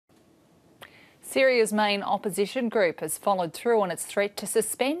Syria's main opposition group has followed through on its threat to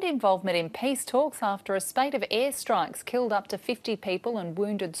suspend involvement in peace talks after a spate of airstrikes killed up to 50 people and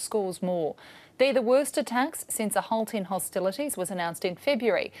wounded scores more. They're the worst attacks since a halt in hostilities was announced in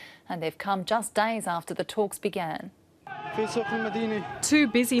February, and they've come just days after the talks began. Two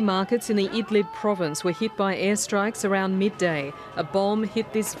busy markets in the Idlib province were hit by airstrikes around midday. A bomb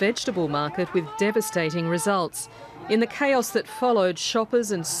hit this vegetable market with devastating results. In the chaos that followed,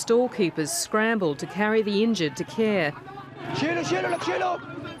 shoppers and storekeepers scrambled to carry the injured to care.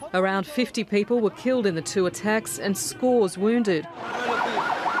 Around 50 people were killed in the two attacks and scores wounded.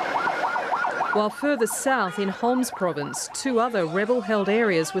 While further south in Homs province, two other rebel-held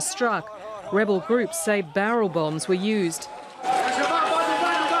areas were struck. Rebel groups say barrel bombs were used.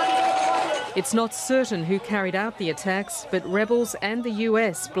 It's not certain who carried out the attacks, but rebels and the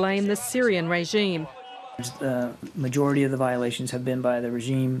US blame the Syrian regime. The majority of the violations have been by the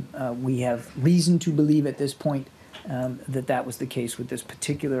regime. We have reason to believe at this point that was the case with this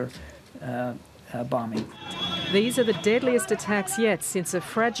particular bombing. These are the deadliest attacks yet since a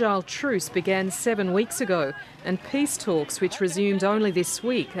fragile truce began 7 weeks ago, and peace talks, which resumed only this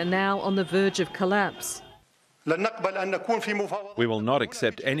week, are now on the verge of collapse. We will not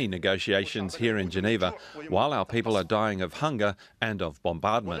accept any negotiations here in Geneva while our people are dying of hunger and of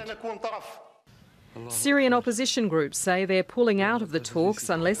bombardment. Syrian opposition groups say they're pulling out of the talks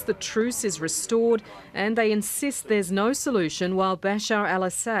unless the truce is restored, and they insist there's no solution while Bashar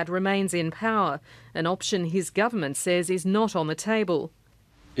al-Assad remains in power, an option his government says is not on the table.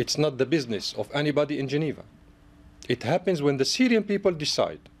 It's not the business of anybody in Geneva. It happens when the Syrian people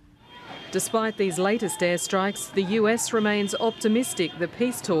decide. Despite these latest airstrikes, the US remains optimistic the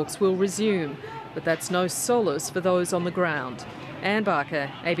peace talks will resume, but that's no solace for those on the ground. Anne Barker,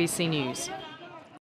 ABC News.